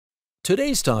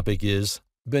Today's topic is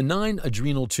benign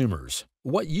adrenal tumors,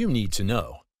 what you need to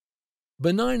know.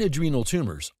 Benign adrenal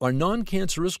tumors are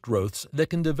non-cancerous growths that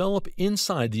can develop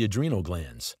inside the adrenal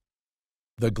glands.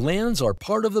 The glands are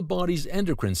part of the body's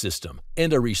endocrine system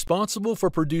and are responsible for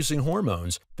producing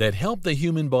hormones that help the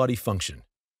human body function.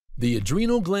 The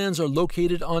adrenal glands are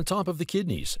located on top of the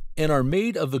kidneys and are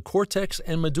made of the cortex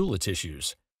and medulla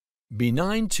tissues.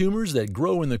 Benign tumors that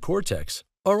grow in the cortex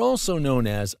are also known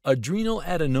as adrenal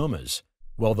adenomas,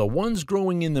 while the ones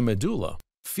growing in the medulla,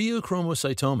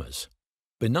 pheochromocytomas.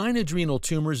 Benign adrenal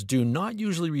tumors do not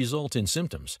usually result in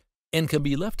symptoms and can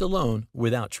be left alone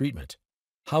without treatment.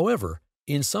 However,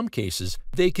 in some cases,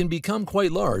 they can become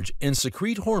quite large and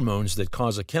secrete hormones that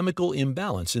cause a chemical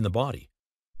imbalance in the body.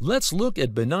 Let's look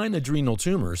at benign adrenal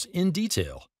tumors in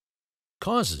detail.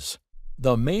 Causes.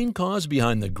 The main cause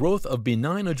behind the growth of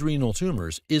benign adrenal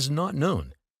tumors is not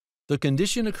known. The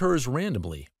condition occurs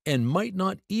randomly and might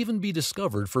not even be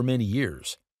discovered for many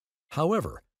years.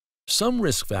 However, some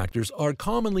risk factors are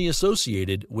commonly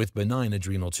associated with benign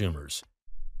adrenal tumors.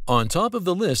 On top of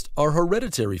the list are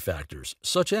hereditary factors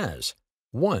such as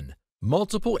 1.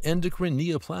 Multiple endocrine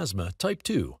neoplasma type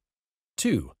 2,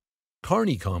 2.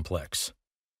 Carney complex,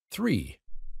 3.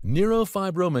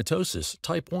 Neurofibromatosis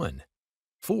type 1,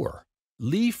 4.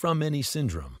 Li-Fraumeni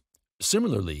syndrome.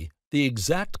 Similarly, the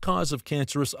exact cause of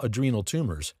cancerous adrenal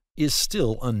tumors is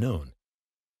still unknown.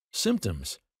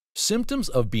 Symptoms. Symptoms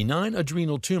of benign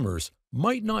adrenal tumors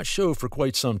might not show for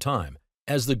quite some time,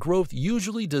 as the growth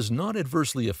usually does not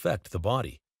adversely affect the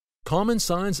body. Common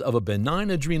signs of a benign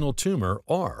adrenal tumor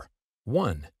are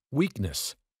 1.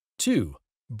 Weakness, 2.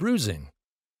 Bruising,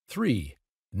 3.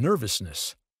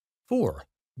 Nervousness, 4.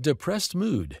 Depressed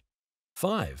mood,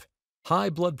 5. High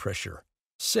blood pressure,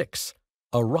 6.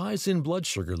 A rise in blood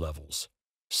sugar levels,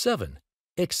 7.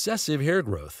 Excessive hair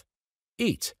growth,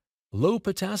 8. Low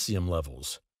potassium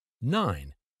levels,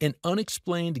 9. An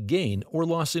unexplained gain or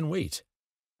loss in weight,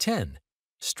 10.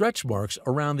 Stretch marks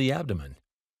around the abdomen,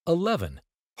 11.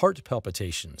 Heart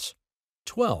palpitations,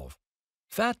 12.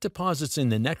 Fat deposits in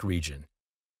the neck region,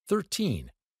 13.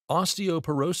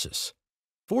 Osteoporosis,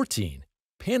 14.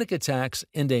 Panic attacks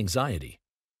and anxiety.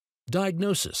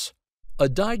 Diagnosis. A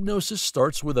diagnosis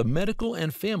starts with a medical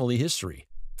and family history,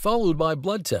 followed by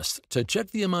blood tests to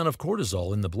check the amount of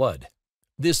cortisol in the blood.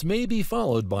 This may be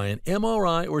followed by an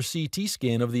MRI or CT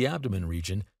scan of the abdomen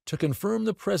region to confirm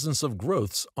the presence of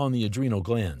growths on the adrenal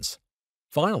glands.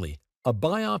 Finally, a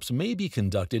biopsy may be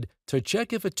conducted to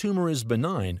check if a tumor is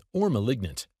benign or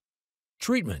malignant.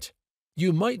 Treatment.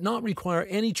 You might not require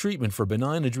any treatment for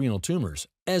benign adrenal tumors,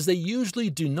 as they usually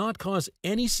do not cause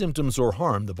any symptoms or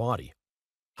harm the body.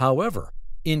 However,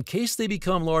 in case they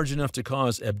become large enough to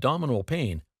cause abdominal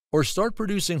pain or start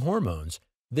producing hormones,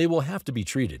 they will have to be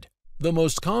treated. The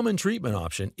most common treatment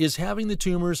option is having the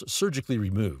tumors surgically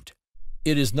removed.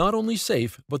 It is not only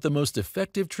safe, but the most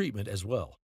effective treatment as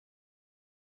well.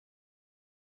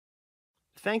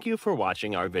 Thank you for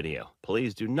watching our video.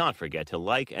 Please do not forget to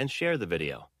like and share the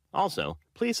video. Also,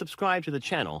 please subscribe to the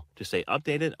channel to stay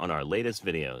updated on our latest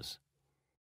videos.